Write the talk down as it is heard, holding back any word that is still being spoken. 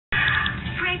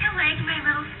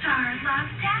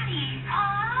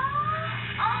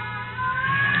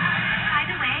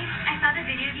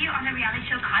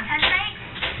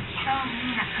so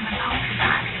mean that someone posted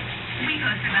that. We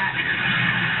posted that.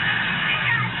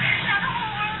 Now the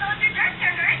whole world knows you're dirt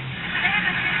sugar.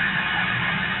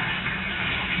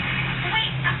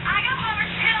 Wait, I got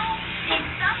flowers too. Did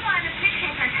someone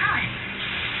appreciate their talent?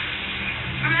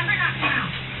 Remember not now.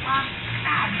 Lost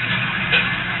bad.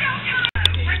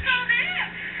 What's all this?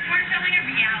 We're filming a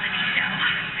reality show.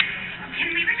 Can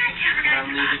we bring that camera?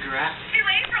 Degrassi. Do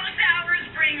April showers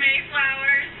bring May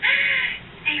flowers?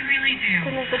 They really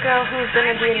do. This is the girl who's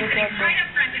gonna be in the character. Right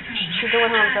up front with me. She's the one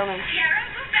who I'm filming. Tiara,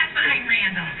 move back behind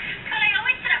Randall. But I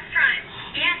always sit up front.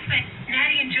 Yes, but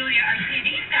Natty and Julia are TV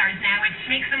stars now, which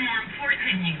makes them more important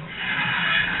than you.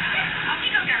 Off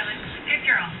you go, darling. Good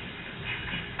girl.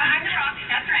 Behind the rock.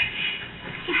 That's right.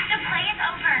 The play is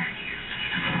over.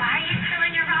 Why are you still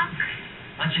in your rock?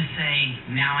 Let's just say,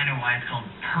 now I know why it's called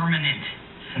permanent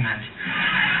cement.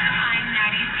 I'm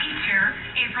Natty's teacher,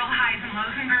 April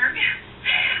Heisenlosenberg.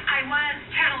 I was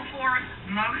Channel 4's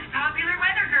most popular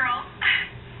weather girl.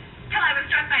 Till I was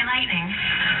struck by lightning.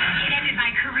 It ended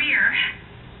my career.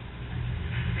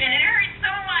 And it hurts so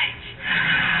much.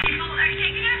 People are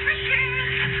taking us for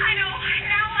shoes. I know.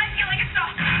 Now I feel like a star.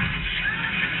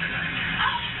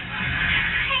 Oh.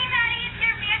 Hey, Natty, it's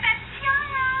your BFF,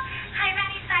 Tiara. Hi,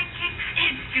 Natty's sidekick.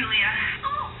 It's Julia.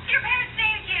 Oh, your parents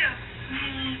saved you.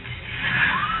 Neat.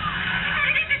 Is that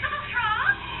an invisible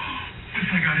straw? This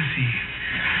I gotta see.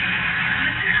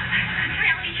 Listen up. This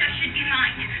reality show should be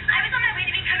mine. I was on my way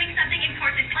to becoming something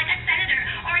important, like a senator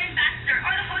or an ambassador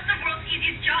or the host of World's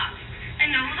Easiest Jobs. And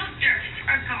no little derfs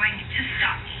are going to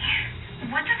stop me.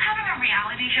 What does having a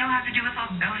reality show have to do with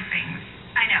all those things?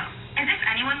 I know. As if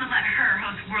anyone would let her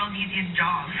host World's Easiest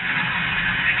Jobs.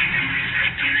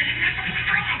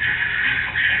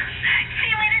 See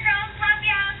you later, girls. Love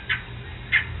ya.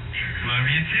 Love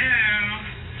you too.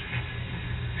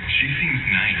 She seems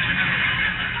nice.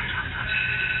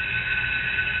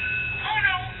 Oh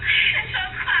no, and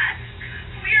so's class.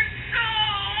 We are so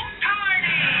tardy.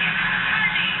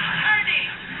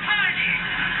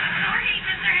 Sorry,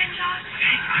 Mr. Henshaw.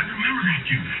 I remember that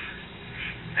youth.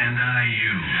 And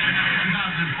you.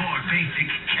 2004 basic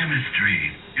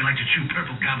chemistry. You like to chew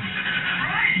purple gum.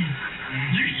 Right.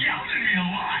 You yelled at me a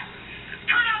lot.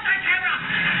 Turn off that camera.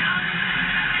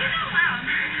 You're not loud.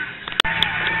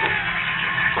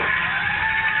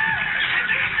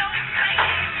 You're so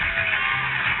exciting.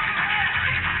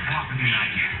 Walk with me,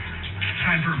 Nike.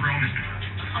 Time for a bro moment. A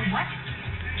what?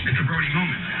 It's a Brody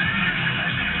moment.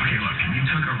 Okay, look, you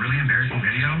took a really embarrassing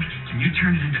video and you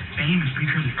turned it into fame and free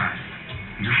curly fries.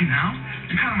 And right now,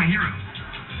 you're kind of my hero.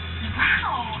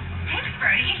 Wow. Thanks,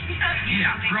 Brody.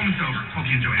 Yeah, bromoment's over. Hope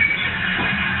you enjoyed it.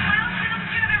 Welcome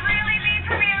to the Really Me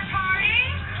premiere party.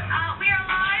 We are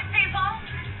live, people.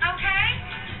 Okay?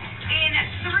 In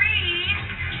 3,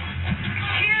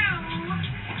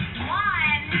 2,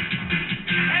 1.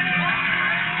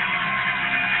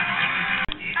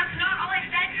 That's not all I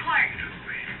said, Clark.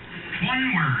 One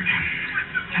word.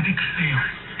 Epic fail.